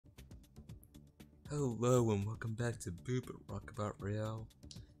Hello and welcome back to Boop Rock About Royale.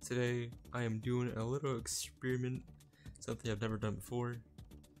 Today I am doing a little experiment, something I've never done before.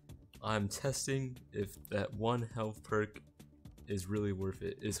 I'm testing if that one health perk is really worth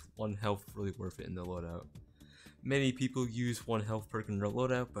it. Is one health really worth it in the loadout? Many people use one health perk in their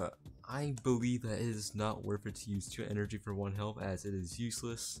loadout, but I believe that it is not worth it to use 2 energy for 1 health, as it is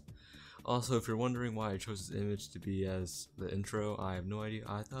useless. Also, if you're wondering why I chose this image to be as the intro, I have no idea.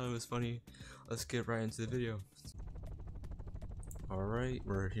 I thought it was funny. Let's get right into the video. Alright,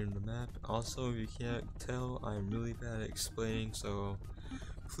 we're here in the map. Also, if you can't tell, I'm really bad at explaining, so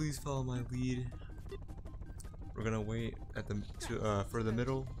please follow my lead. We're gonna wait at the for the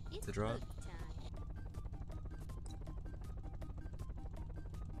middle to drop.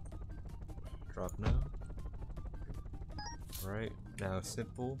 Drop now. Alright, now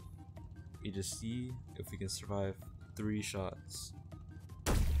simple. We just see if we can survive 3 shots.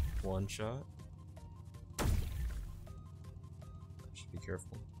 1 shot. Should be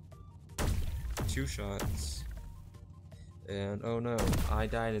careful. 2 shots. And oh no, I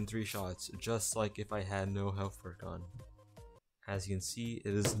died in 3 shots, just like if I had no health perk on. As you can see,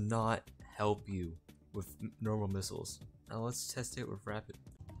 it does not help you with normal missiles. Now let's test it with rapid.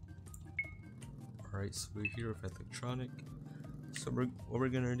 Alright, so we're here with electronic. So what we're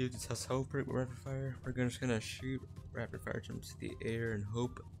gonna do to test health perk with rapid fire, we're just gonna shoot rapid fire jumps to the air and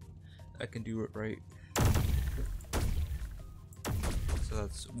hope I can do it right. So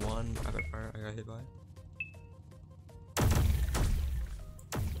that's 1 rapid fire I got hit by.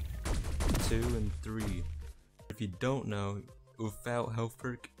 2 and 3. If you don't know, without health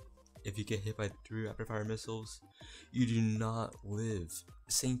perk, if you get hit by 3 rapid fire missiles, you do not live.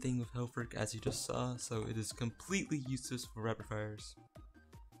 Same thing with health perk as you just saw, so it is completely useless for rapid fires.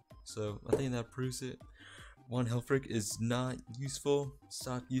 So I think that proves it. 1 health perk is not useful.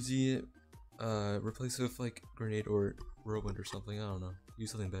 Stop using it. Replace it with like grenade or whirlwind or something. I don't know.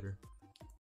 Use something better.